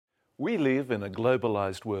We live in a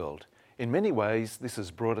globalised world. In many ways, this has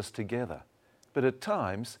brought us together. But at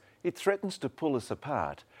times, it threatens to pull us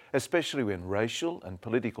apart, especially when racial and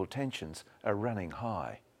political tensions are running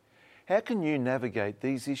high. How can you navigate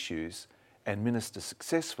these issues and minister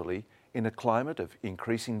successfully in a climate of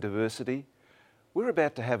increasing diversity? We're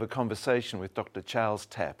about to have a conversation with Dr. Charles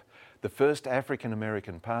Tapp, the first African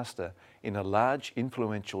American pastor in a large,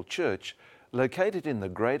 influential church located in the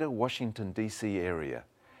greater Washington, D.C. area.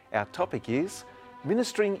 Our topic is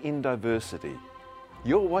Ministering in Diversity.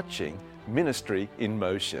 You're watching Ministry in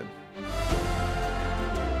Motion.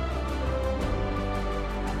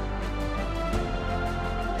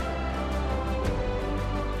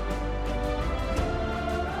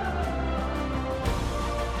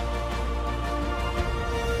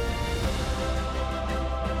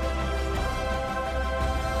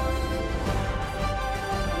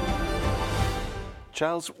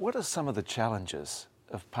 Charles, what are some of the challenges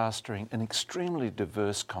of pastoring an extremely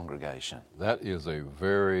diverse congregation? That is a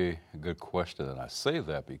very good question, and I say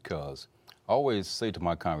that because I always say to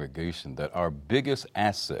my congregation that our biggest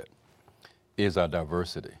asset is our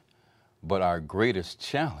diversity, but our greatest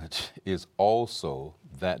challenge is also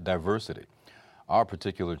that diversity. Our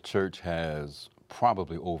particular church has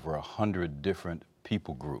probably over 100 different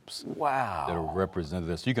people groups Wow. that are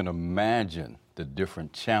represented. So you can imagine the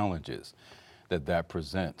different challenges that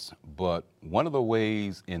presents. But one of the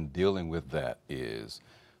ways in dealing with that is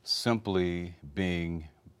simply being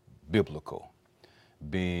biblical,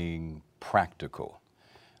 being practical,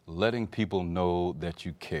 letting people know that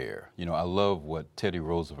you care. You know, I love what Teddy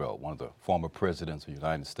Roosevelt, one of the former presidents of the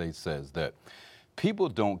United States, says, that people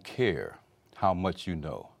don't care how much you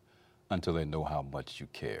know until they know how much you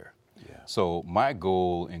care. Yeah. So my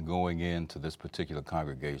goal in going into this particular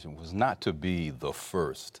congregation was not to be the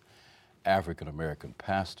first African American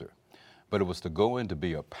pastor, but it was to go in to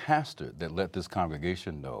be a pastor that let this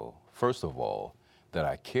congregation know, first of all, that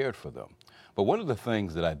I cared for them. But one of the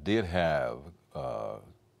things that I did have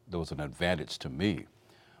that was an advantage to me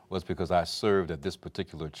was because I served at this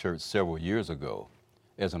particular church several years ago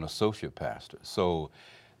as an associate pastor. So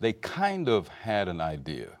they kind of had an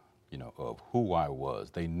idea, you know, of who I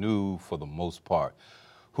was. They knew for the most part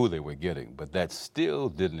who they were getting, but that still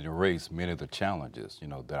didn't erase many of the challenges, you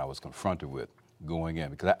know, that I was confronted with going in,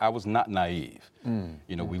 because I was not naive.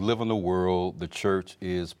 You know, we live in the world, the church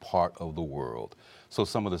is part of the world. So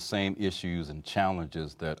some of the same issues and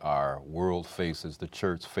challenges that our world faces, the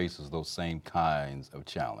church faces those same kinds of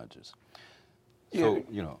challenges. So,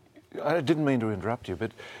 you know. I didn't mean to interrupt you,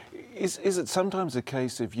 but is it sometimes a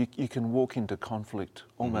case of you can walk into conflict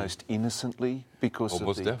almost innocently because of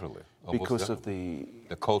Almost the... definitely. Because of the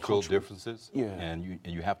cultural differences, yeah. and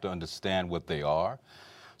you have to understand what they are.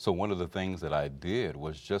 So one of the things that I did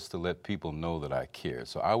was just to let people know that I care.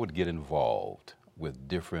 So I would get involved with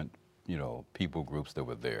different, you know, people groups that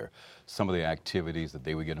were there, some of the activities that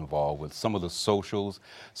they would get involved with, some of the socials,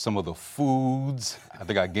 some of the foods. I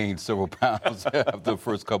think I gained several pounds after the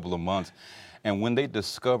first couple of months. And when they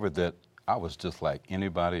discovered that I was just like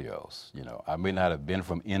anybody else, you know, I may not have been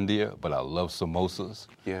from India, but I love samosas.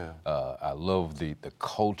 Yeah. I love the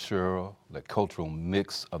cultural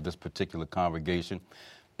mix of this particular congregation.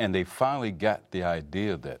 And they finally got the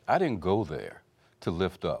idea that I didn't go there to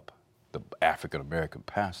lift up the African American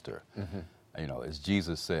pastor. You know, as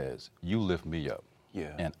Jesus says, you lift me up.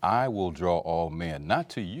 Yeah. And I will draw all men, not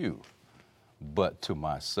to you, but to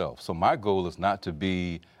myself. So my goal is not to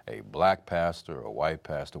be a black pastor or a white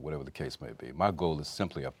pastor, whatever the case may be. My goal is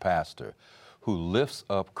simply a pastor who lifts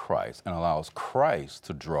up Christ and allows Christ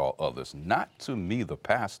to draw others, not to me, the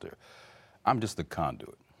pastor. I'm just the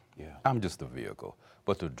conduit. Yeah. I'm just the vehicle,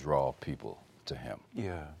 but to draw people to him.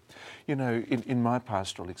 Yeah. You know, in my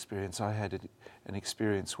pastoral experience, I had an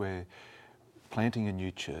experience where planting a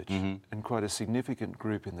new church and quite a significant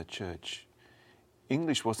group in the church,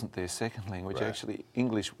 English wasn't their second language. Right. Actually,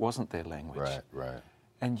 English wasn't their language. Right.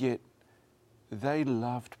 And yet, they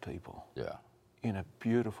loved people Yeah. in a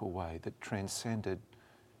beautiful way that transcended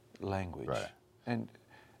language. Right. And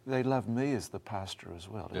they loved me as the pastor as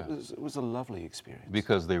well. Yeah. It was a lovely experience.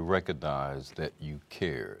 Because they recognized that you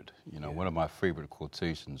cared. You know, Yeah. one of my favorite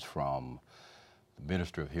quotations from the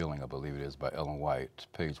Ministry of Healing, I believe it is, by Ellen White,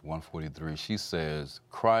 page 143, she says,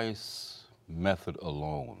 Christ's method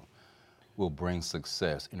alone will bring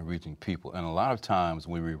success in reaching people. And a lot of times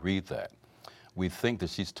when we read that, we think that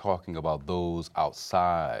she's talking about those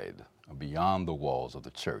outside, beyond the walls of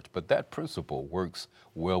the church. But that principle works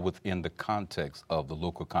well within the context of the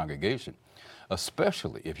local congregation,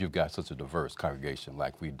 especially if you've got such a diverse congregation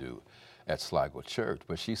like we do at Sligo Church,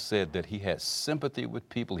 but she said that he had sympathy with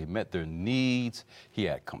people, he met their needs, he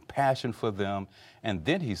had compassion for them, and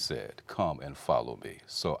then he said, "Come and follow me."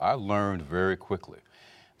 So I learned very quickly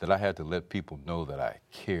that I had to let people know that I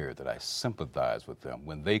cared, that I sympathized with them.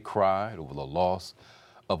 When they cried over the loss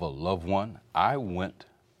of a loved one, I went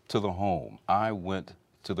to the home, I went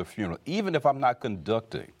to the funeral, even if I'm not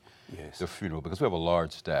conducting the funeral, because we have a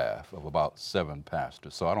large staff of about 7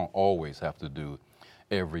 pastors, so I don't always have to do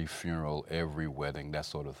every funeral, every wedding, that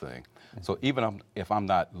sort of thing. So even if I'm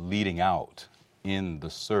not leading out in the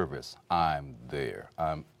service, I'm there.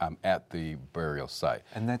 I'm at the burial site.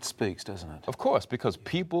 And that speaks, doesn't it? Of course, because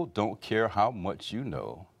people don't care how much you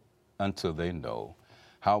know until they know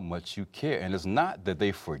how much you care. And it's not that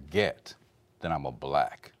they forget that I'm a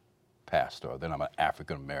black pastor, or that I'm an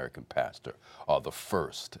African-American pastor, or the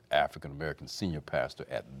first African-American senior pastor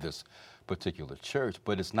at this particular church,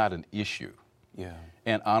 but it's not an issue. Yeah.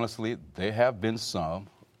 And honestly, there have been some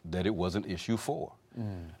that it was an issue for.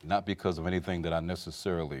 Not because of anything that I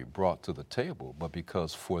necessarily brought to the table, but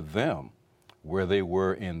because for them, where they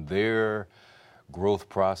were in their growth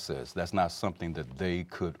process, that's not something that they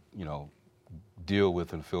could, deal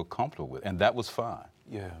with and feel comfortable with. And that was fine.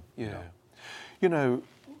 Yeah, yeah. You know,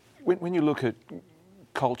 when you look at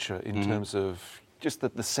culture in terms of just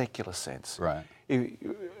the secular sense, right?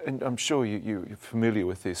 And I'm sure you're familiar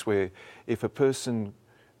with this, where if a person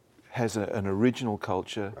has an original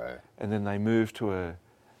culture, right, and then they move to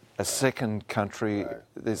a second country, right,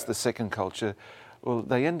 there's the second culture, well,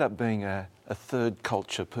 they end up being a third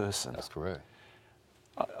culture person. That's correct.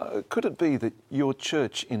 Could it be that your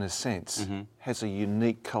church, in a sense, has a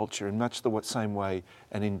unique culture in much the same way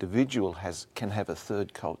an individual can have a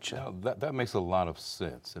third culture? Now, that makes a lot of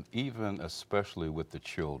sense, and even especially with the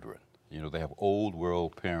children. They have old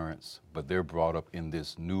world parents, but they're brought up in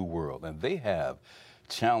this new world, and they have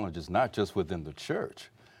challenges not just within the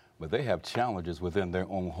church, but they have challenges within their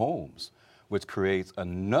own homes, which creates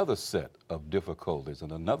another set of difficulties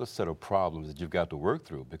and another set of problems that you've got to work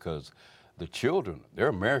through, because the children, they're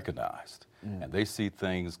Americanized, and they see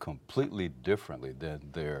things completely differently than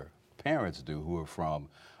their parents do, who are from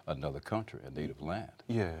another country, a native land.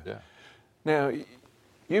 Yeah. Yeah. Now,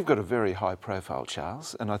 you've got a very high profile,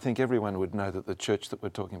 Charles, and I think everyone would know that the church that we're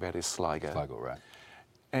talking about is Sligo. Sligo, right.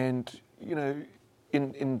 And,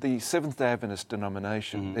 in the Seventh-day Adventist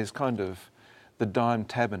denomination, there's kind of the Dime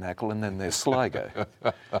Tabernacle, and then there's Sligo.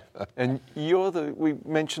 And we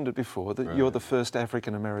mentioned it before, that you're the first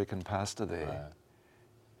African-American pastor there.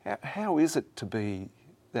 Right. How is it to be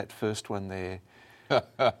that first one there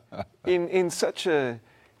in such a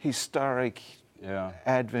historic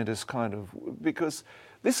Adventist kind of, because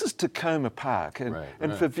this is Tacoma Park,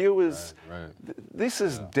 and for viewers, this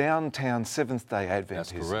is downtown Seventh-day Adventism.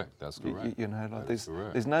 That's correct. That's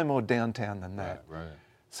correct. There's no more downtown than that. Right.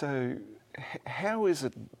 So, how is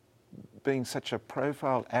it being such a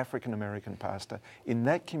profile African-American pastor in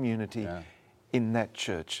that community, in that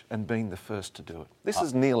church, and being the first to do it? This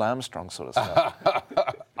is Neil Armstrong sort of stuff.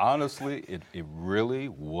 Honestly, it really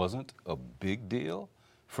wasn't a big deal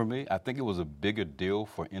for me. I think it was a bigger deal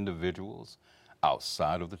for individuals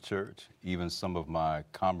outside of the church, even some of my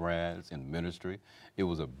comrades in ministry. It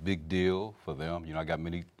was a big deal for them. I got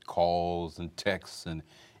many calls and texts and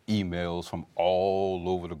emails from all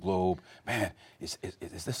over the globe. Man, is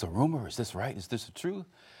this a rumor? Is this right? Is this the truth?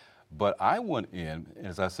 But I went in,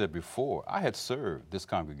 as I said before, I had served this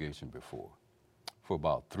congregation before for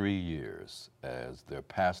about 3 years as their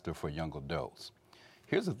pastor for young adults.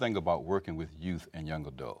 Here's the thing about working with youth and young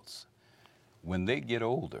adults. When they get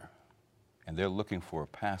older and they're looking for a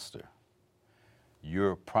pastor,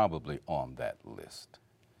 you're probably on that list.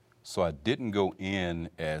 So I didn't go in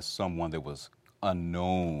as someone that was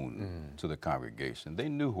unknown to the congregation. They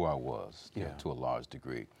knew who I was to a large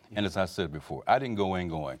degree. And as I said before, I didn't go in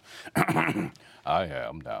going, I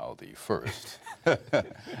am now the first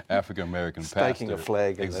African-American pastor. Staking a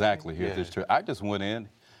flag. Exactly, here at this church. I just went in,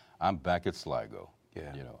 I'm back at Sligo.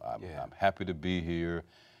 Yeah. I'm happy to be here,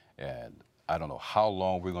 and I don't know how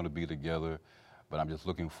long we're going to be together, but I'm just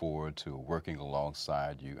looking forward to working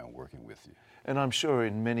alongside you and working with you. And I'm sure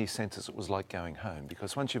in many senses it was like going home,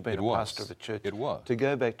 because once you've been a pastor of a church, to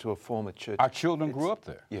go back to a former church. Our children grew up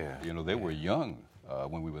there. Yeah. They were young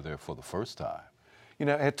when we were there for the first time.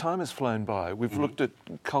 Our time has flown by. We've looked at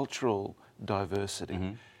cultural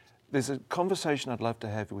diversity. There's a conversation I'd love to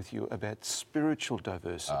have with you about spiritual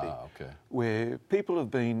diversity, where people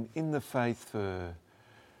have been in the faith for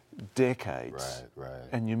decades,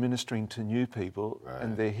 and you're ministering to new people,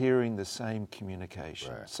 and they're hearing the same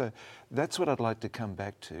communication. So that's what I'd like to come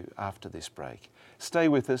back to after this break. Stay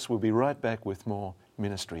with us. We'll be right back with more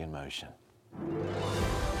Ministry in Motion.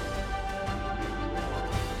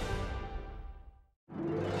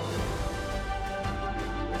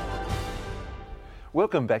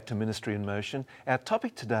 Welcome back to Ministry in Motion. Our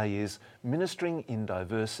topic today is Ministering in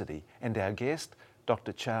Diversity, and our guest,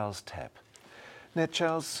 Dr. Charles Tapp. Now,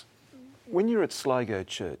 Charles, when you're at Sligo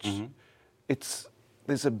Church, it's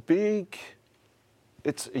a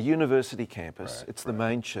university campus. Right, it's the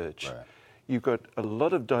main church. Right. You've got a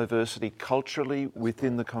lot of diversity culturally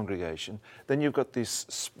within the congregation. Then you've got this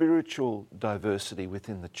spiritual diversity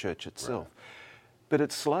within the church itself. Right. But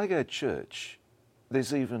at Sligo Church,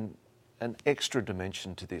 there's even an extra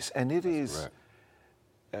dimension to this, and it is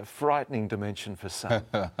a frightening dimension for some,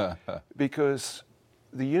 because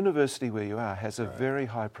the university where you are has a very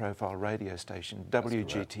high-profile radio station,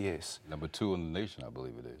 WGTS. Number 2 in the nation, I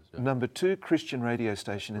believe it is. Yeah. Number 2 Christian radio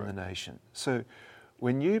station in the nation. So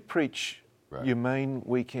when you preach your main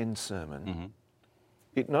weekend sermon,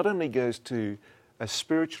 it not only goes to a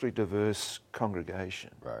spiritually diverse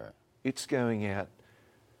congregation, it's going out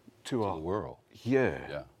to the world.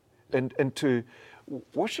 Yeah. And to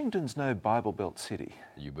Washington's no Bible Belt city.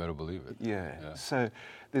 You better believe it. Yeah. So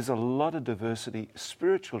there's a lot of diversity,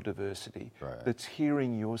 spiritual diversity, that's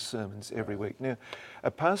hearing your sermons every week. Now,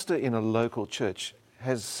 a pastor in a local church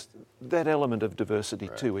has that element of diversity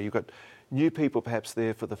too, where you've got new people perhaps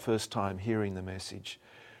there for the first time hearing the message.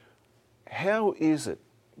 How is it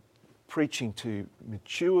preaching to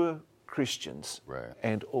mature Christians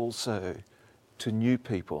and also to new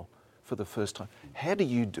people for the first time? How do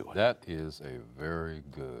you do it? That is a very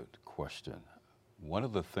good question. One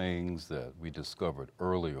of the things that we discovered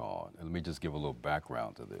early on, and let me just give a little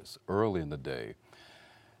background to this. Early in the day,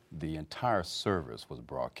 the entire service was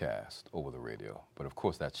broadcast over the radio, but of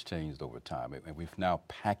course that's changed over time, and we've now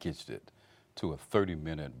packaged it to a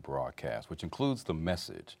 30-minute broadcast, which includes the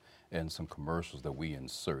message and some commercials that we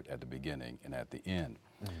insert at the beginning and at the end.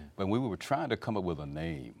 But we were trying to come up with a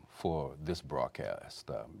name for this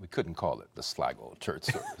broadcast. We couldn't call it the Sligo Church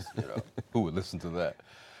Service. Who would listen to that?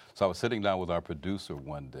 So I was sitting down with our producer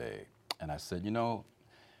one day, and I said,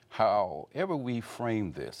 however we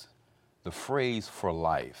frame this, the phrase "for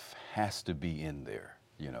life" has to be in there,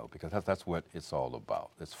 because that's what it's all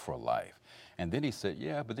about. It's for life. And then he said,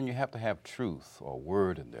 yeah, but then you have to have truth or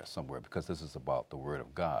word in there somewhere, because this is about the Word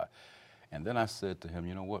of God. And then I said to him,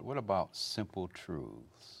 what about simple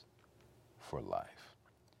truths for life?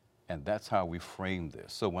 And that's how we frame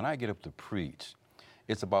this. So when I get up to preach,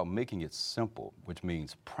 it's about making it simple, which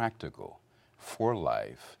means practical, for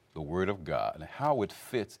life, the Word of God, and how it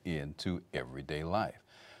fits into everyday life.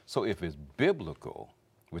 So if it's biblical,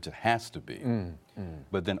 which it has to be,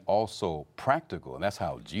 but then also practical, and that's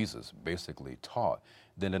how Jesus basically taught,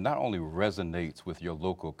 then it not only resonates with your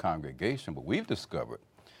local congregation, but we've discovered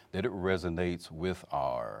that it resonates with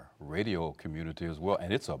our radio community as well,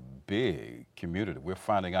 and it's a big community. We're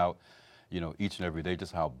finding out, each and every day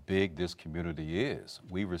just how big this community is.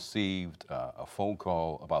 We received a phone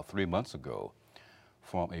call about 3 months ago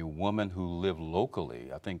from a woman who lived locally,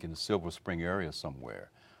 I think in the Silver Spring area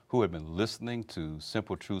somewhere, who had been listening to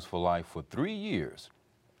Simple Truths for Life for 3 years,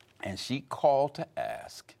 and she called to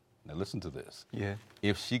ask, now listen to this,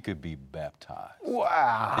 if she could be baptized.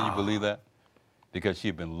 Wow. Can you believe that? Because she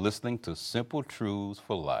had been listening to Simple Truths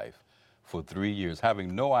for Life for 3 years,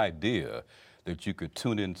 having no idea that you could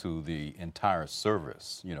tune into the entire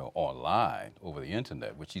service, online over the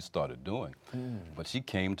internet, which she started doing. But she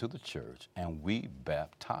came to the church and we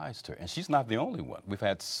baptized her. And she's not the only one. We've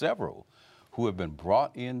had several who have been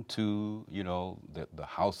brought into, the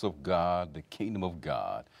house of God, the kingdom of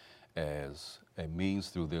God, as a means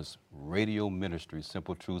through this radio ministry,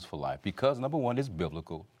 Simple Truths for Life. Because number one, it's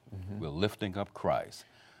biblical. We're lifting up Christ.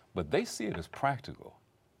 But they see it as practical.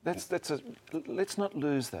 Let's not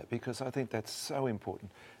lose that, because I think that's so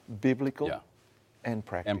important. Biblical and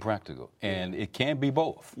practical. And practical. And it can be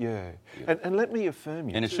both. Yeah. And let me affirm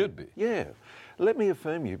you. And it should be. Yeah. Let me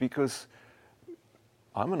affirm you, because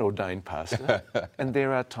I'm an ordained pastor, and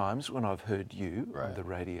there are times when I've heard you on the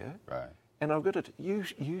radio, and I've got it.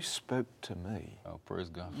 You spoke to me. Oh, praise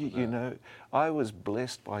God! You know, I was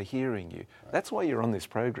blessed by hearing you. That's why you're on this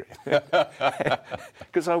program,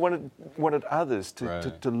 because I wanted others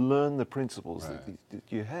to learn the principles that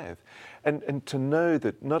you have, and to know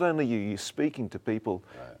that not only are you speaking to people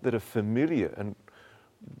that are familiar and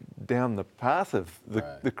down the path of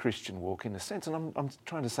the Christian walk, in a sense, and I'm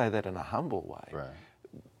trying to say that in a humble way.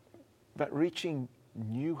 But reaching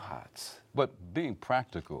new hearts. But being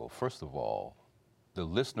practical, first of all, the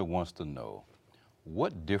listener wants to know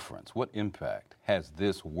what difference, what impact has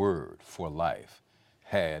this word for life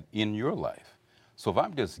had in your life? So if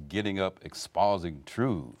I'm just getting up exposing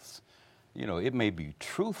truths, you know, it may be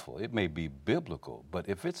truthful, it may be biblical, but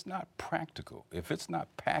if it's not practical, if it's not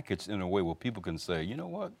packaged in a way where people can say, you know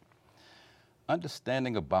what,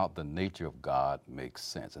 understanding about the nature of God makes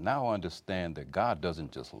sense. And now I understand that God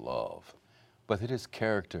doesn't just love, but that his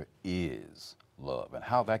character is love, and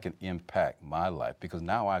how that can impact my life, because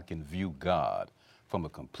now I can view God from a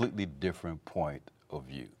completely different point of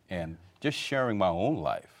view. And just sharing my own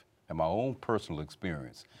life and my own personal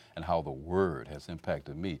experience and how the Word has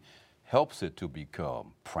impacted me helps it to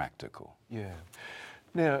become practical. Yeah.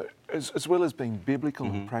 Now, as well as being biblical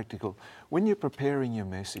and practical, when you're preparing your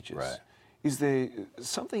messages, Right. is there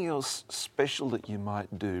something else special that you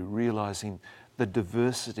might do, realizing the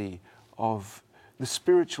diversity of the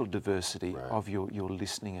spiritual diversity Right. of your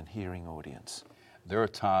listening and hearing audience? There are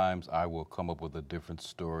times I will come up with a different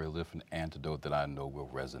story, a different antidote that I know will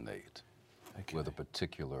resonate with a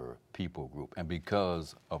particular people group. And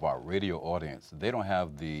because of our radio audience, they don't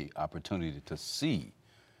have the opportunity to see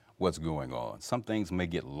what's going on. Some things may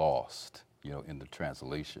get lost, you know, in the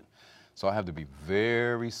translation. So I have to be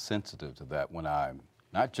very sensitive to that when I'm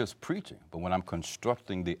not just preaching, but when I'm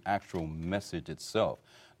constructing the actual message itself,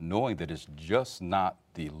 knowing that it's just not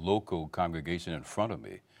the local congregation in front of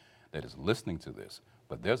me that is listening to this,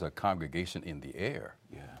 but there's a congregation in the air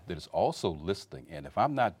that is also listening. And if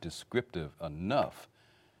I'm not descriptive enough,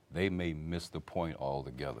 they may miss the point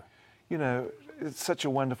altogether. You know, it's such a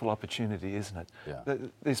wonderful opportunity, isn't it? Yeah.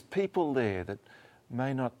 There's people there that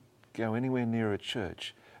may not go anywhere near a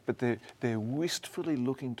church, but they're wistfully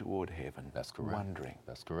looking toward heaven. That's correct. Wondering.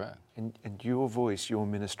 That's correct. And your voice, your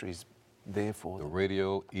ministry is there for The them.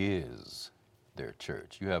 radio is their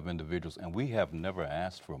church. You have individuals, and we have never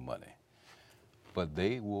asked for money, but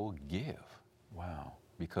they will give. Wow.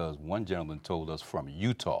 Because one gentleman told us from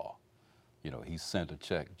Utah, you know, he sent a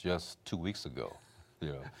check just 2 weeks ago, you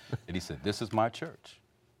know, and he said, this is my church.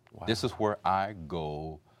 Wow. This is where I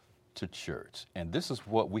go to church. And this is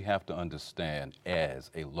what we have to understand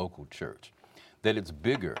as a local church, that it's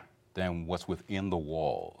bigger than what's within the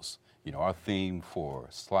walls. You know, our theme for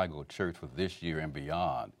Sligo Church for this year and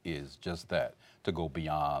beyond is just that, to go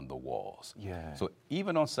beyond the walls. Yeah. So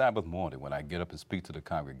even on Sabbath morning, when I get up and speak to the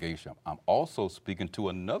congregation, I'm also speaking to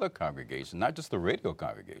another congregation, not just the radio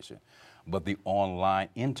congregation, but the online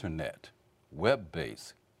internet,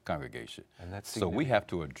 web-based congregation. And that's so we have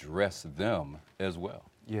to address them as well.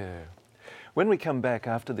 Yeah. When we come back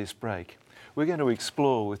after this break, we're going to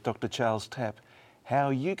explore with Dr. Charles Tapp how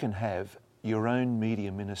you can have your own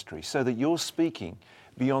media ministry so that you're speaking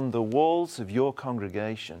beyond the walls of your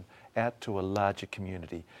congregation out to a larger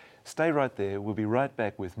community. Stay right there. We'll be right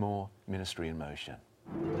back with more Ministry in Motion.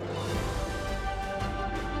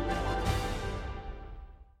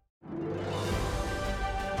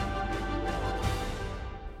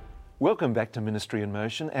 Welcome back to Ministry in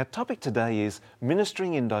Motion. Our topic today is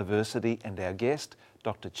Ministering in Diversity, and our guest,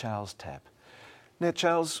 Dr. Charles Tapp. Now,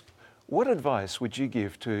 Charles, what advice would you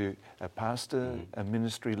give to a pastor, a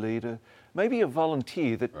ministry leader, maybe a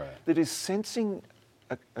volunteer that is sensing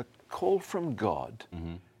a call from God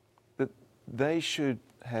that they should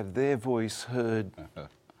have their voice heard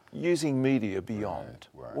using media beyond?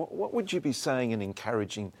 Right. What would you be saying and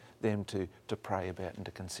encouraging them to pray about and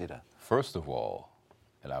to consider? First of all,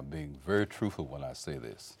 and I'm being very truthful when I say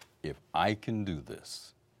this, if I can do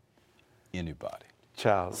this, anybody.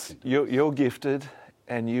 Charles, you're gifted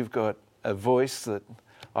and you've got a voice that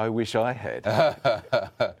I wish I had.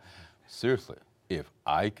 Seriously, if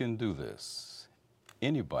I can do this,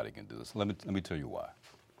 anybody can do this. Let me tell you why.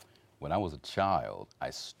 When I was a child,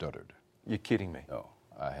 I stuttered. You're kidding me. No,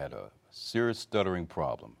 I had a serious stuttering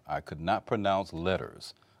problem. I could not pronounce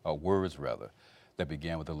letters, or words rather, that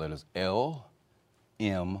began with the letters L,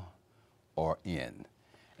 M, or N.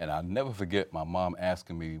 And I'll never forget my mom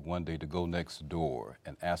asking me one day to go next door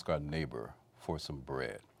and ask our neighbor for some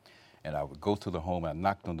bread. And I would go to the home, and I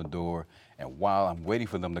knocked on the door, and while I'm waiting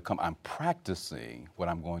for them to come, I'm practicing what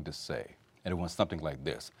I'm going to say. And it went something like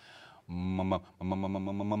this. Mother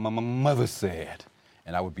said.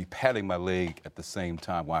 And I would be patting my leg at the same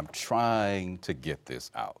time while I'm trying to get this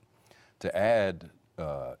out. To add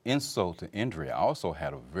insult to injury, I also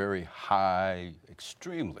had a very high,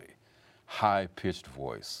 extremely high-pitched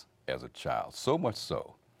voice as a child. So much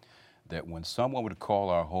so that when someone would call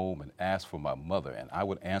our home and ask for my mother, and I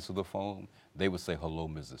would answer the phone, they would say, "Hello,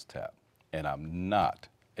 Mrs. Tapp." And I'm not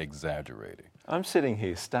exaggerating. I'm sitting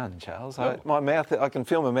here stunned, Charles. No. I can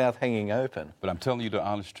feel my mouth hanging open. But I'm telling you the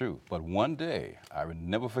honest truth. But one day, I would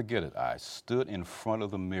never forget it, I stood in front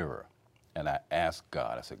of the mirror and I asked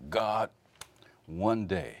God, I said, God, one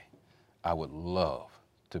day I would love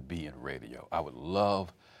to be in radio. I would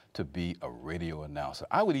love to be a radio announcer.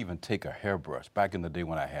 I would even take a hairbrush back in the day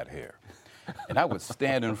when I had hair, and I would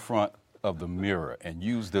stand in front of the mirror and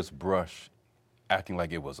use this brush acting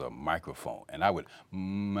like it was a microphone. And I would,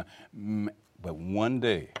 but one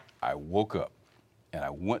day I woke up and I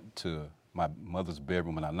went to my mother's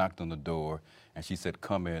bedroom and I knocked on the door and she said,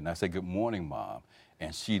 "Come in." And I said, "Good morning, Mom."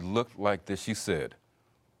 And she looked like this. She said,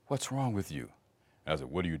 "What's wrong with you?" And I said,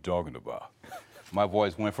 "What are you talking about?" My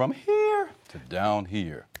voice went from here to down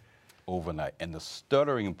here overnight. And the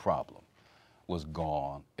stuttering problem was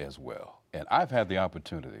gone as well. And I've had the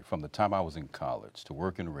opportunity from the time I was in college to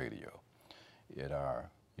work in radio at our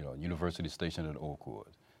university station at Oakwood,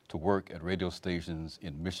 to work at radio stations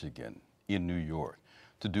in Michigan, in New York,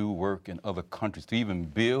 to do work in other countries, to even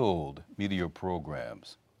build media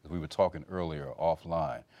programs, as we were talking earlier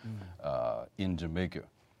offline, in Jamaica.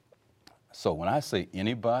 So when I say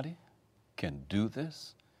anybody can do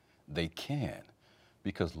this, they can,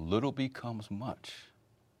 because little becomes much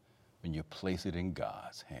when you place it in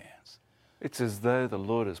God's hands. It's as though the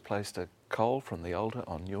Lord has placed a coal from the altar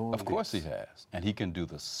on your Of course He has. And He can do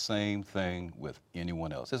the same thing with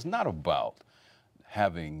anyone else. It's not about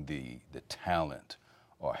having the talent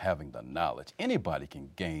or having the knowledge. Anybody can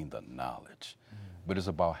gain the knowledge. But it's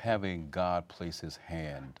about having God place His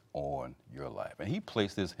hand on your life. And He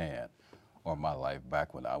placed His hand on my life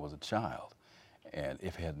back when I was a child. And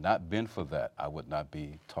if it had not been for that, I would not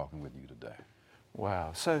be talking with you today.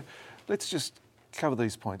 Wow. So let's just cover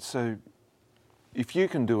these points. So if you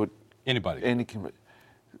can do it, anybody can.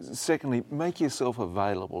 Secondly, make yourself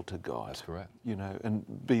available to God. That's correct.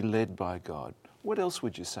 And be led by God. What else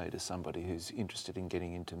would you say to somebody who's interested in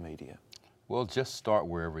getting into media? Well, just start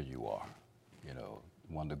wherever you are.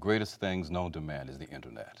 One of the greatest things known to man is the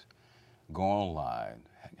internet. Go online,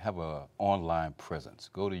 have an online presence.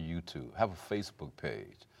 Go to YouTube, have a Facebook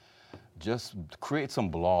page. Just create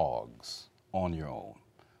some blogs on your own.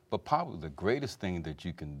 But probably the greatest thing that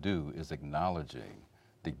you can do is acknowledging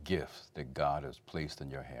the gifts that God has placed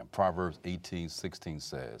in your hand. Proverbs 18:16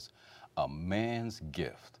 says, "A man's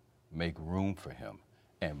gift make room for him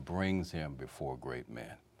and brings him before great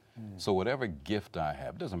men." So whatever gift I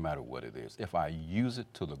have, it doesn't matter what it is, if I use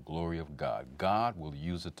it to the glory of God, God will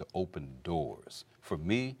use it to open doors. For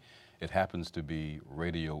me, it happens to be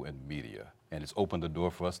radio and media, and it's opened the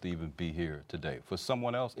door for us to even be here today. For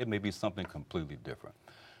someone else, it may be something completely different.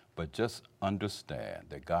 But just understand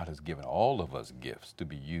that God has given all of us gifts to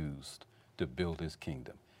be used to build His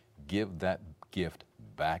kingdom. Give that gift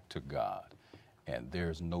back to God, and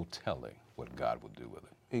there's no telling what God will do with it.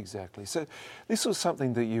 Exactly. So this was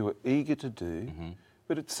something that you were eager to do,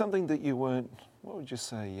 but it's something that you weren't, what would you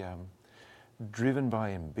say, driven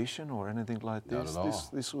by ambition or anything like this? Not at all.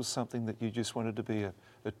 This was something that you just wanted to be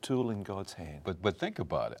a tool in God's hand. But think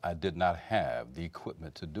about it. I did not have the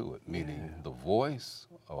equipment to do it, meaning the voice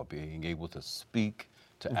or being able to speak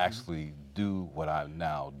to actually do what I'm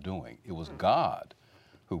now doing. It was God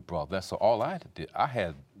who brought that. So all I did,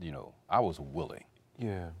 I was willing.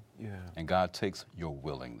 Yeah. And God takes your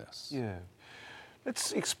willingness. Yeah.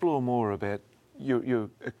 Let's explore more about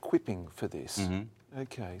your equipping for this.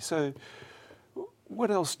 Okay, so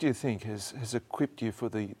what else do you think has equipped you for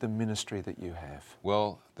the ministry that you have?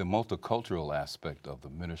 Well, the multicultural aspect of the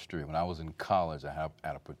ministry. When I was in college, I had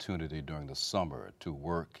an opportunity during the summer to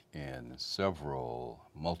work in several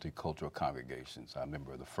multicultural congregations. I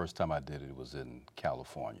remember the first time I did it was in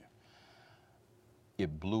California.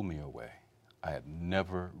 It blew me away. I had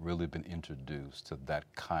never really been introduced to that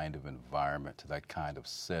kind of environment, to that kind of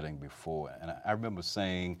setting before. And I remember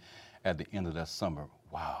saying at the end of that summer,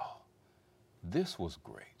 wow, this was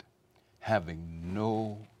great. Having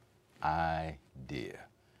no idea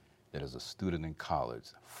that as a student in college,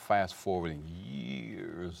 fast forwarding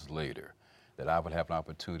years later, that I would have an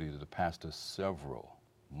opportunity to pastor several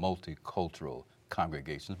multicultural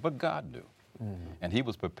congregations, but God knew. And He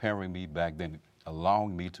was preparing me back then,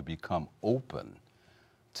 allowing me to become open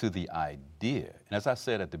to the idea. And as I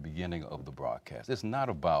said at the beginning of the broadcast, it's not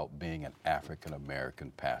about being an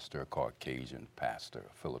African-American pastor, a Caucasian pastor,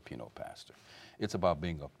 a Filipino pastor. It's about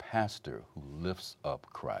being a pastor who lifts up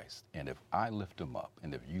Christ. And if I lift Him up,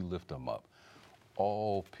 and if you lift Him up,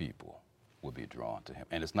 all people will be drawn to Him.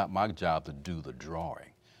 And it's not my job to do the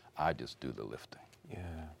drawing. I just do the lifting.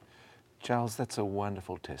 Yeah. Charles, that's a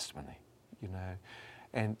wonderful testimony,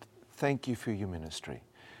 and thank you for your ministry.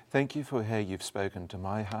 Thank you for how you've spoken to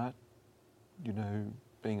my heart,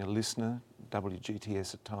 being a listener,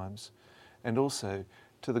 WGTS at times, and also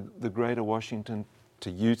to the greater Washington, to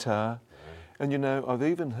Utah. And I've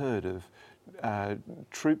even heard of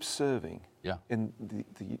troops serving in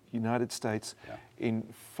the United States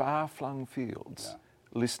in far-flung fields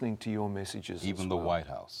listening to your messages. Even as the well. White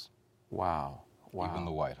House. Wow. Even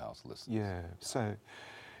the White House listens. Yeah. So,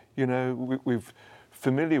 you know, we're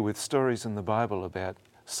familiar with stories in the Bible about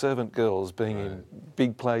servant girls being in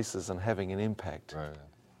big places and having an impact. Right.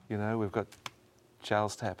 You know, we've got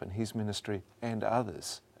Charles Tapp and his ministry and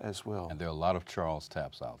others as well. And there are a lot of Charles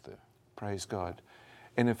Tapps out there. Praise God.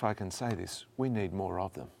 And if I can say this, we need more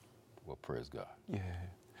of them. Well, praise God. Yeah.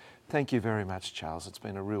 Thank you very much, Charles. It's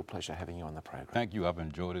been a real pleasure having you on the program. Thank you. I've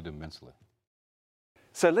enjoyed it immensely.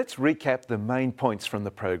 So let's recap the main points from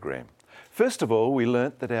the program. First of all, we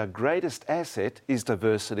learnt that our greatest asset is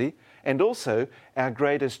diversity, and also our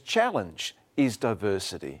greatest challenge is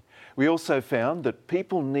diversity. We also found that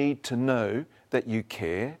people need to know that you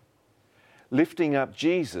care. Lifting up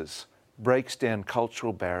Jesus breaks down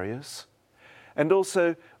cultural barriers. And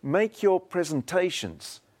also make your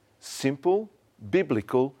presentations simple,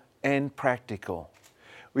 biblical, and practical.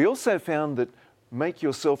 We also found that make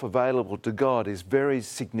yourself available to God is very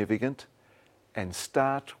significant, and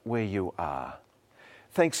start where you are.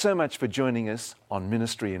 Thanks so much for joining us on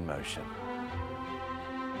Ministry in Motion.